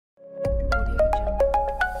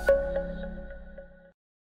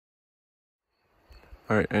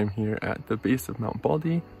Alright, I'm here at the base of Mount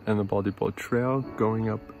Baldy and the Baldy Bowl Trail going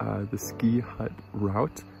up the ski hut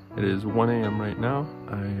route. It is 1 a.m. right now.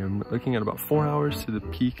 I am looking at about 4 hours to the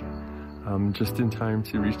peak, just in time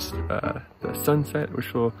to reach the sunset,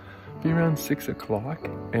 which will be around 6 o'clock,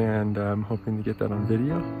 and I'm hoping to get that on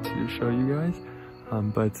video to show you guys.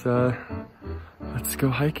 Let's go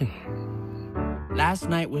hiking. Last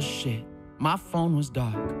night was shit. My phone was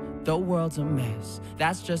dark. The world's a mess.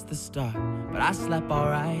 That's just the start. But I slept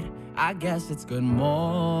alright. I guess it's good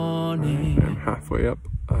morning. I'm halfway up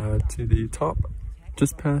to the top,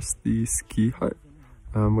 just past the ski hut,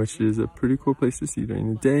 which is a pretty cool place to see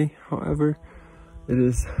during the day. However, it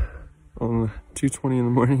is on 2:20 in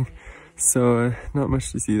the morning, so not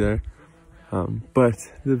much to see there.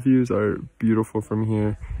 But the views are beautiful from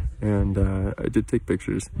here, and I did take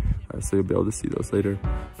pictures, so you'll be able to see those later.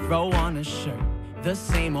 Throw on a shirt, the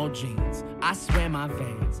same old jeans. I swear my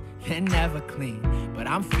veins, they're never clean, but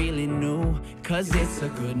I'm feeling new, cause it's a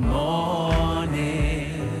good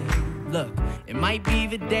morning. Look, it might be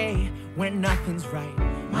the day when nothing's right.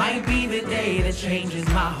 Might be the day that changes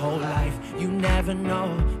my whole life. You never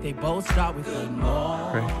know, they both start with good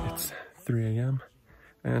morning. Right, it's 3 a.m.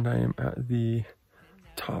 and I am at the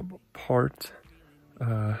top part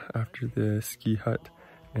after the ski hut,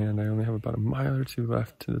 and I only have about a mile or two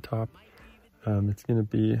left to the top. It's gonna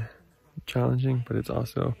be challenging, but it's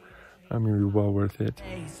also gonna be well worth it.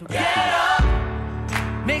 So get up,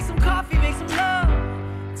 make some coffee, make some love,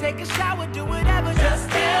 take a shower, do whatever, just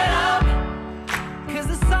get up, cause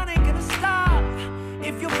the sun ain't gonna stop.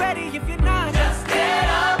 If you're ready, if you're not, just get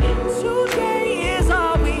up. Today is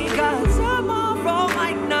all we got, tomorrow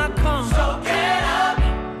might not come. So get up,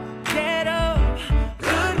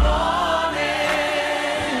 good morning.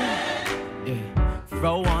 Yeah,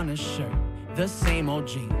 throw on a shirt, the same old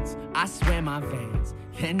jeans. I swear my veins,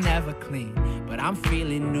 they're never clean, but I'm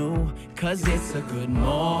feeling new, cause it's a good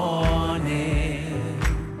morning.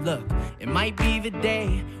 Look, it might be the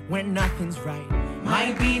day when nothing's right.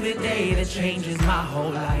 Might be the day that changes my whole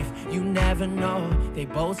life. You never know, they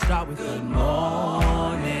both start with good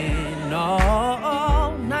morning.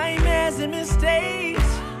 Oh, nightmares and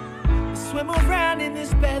mistakes, swim around in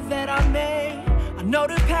this bed that I made. I know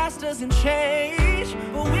the past doesn't change,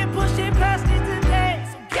 but we're pushing past it today.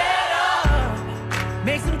 So get up,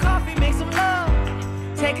 make some coffee, make some love,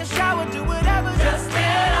 take a shower, do whatever, just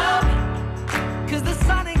get up, cause the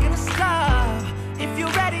sun ain't gonna stop. If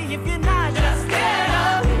you're ready, if you're not, just get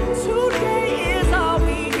up. Today is all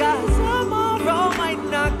we got, tomorrow might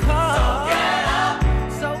not come.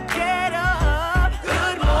 So get up,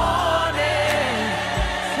 good morning.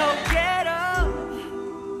 So get up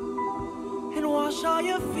and wash all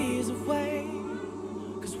your fears away,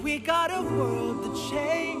 cause we got a world to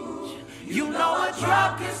change. You know a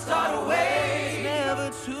drop can start away, it's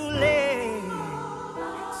never too late.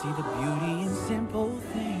 See the beauty in simple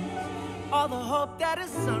things, all the hope that a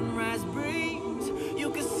sunrise brings.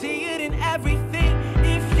 You can see it in everything.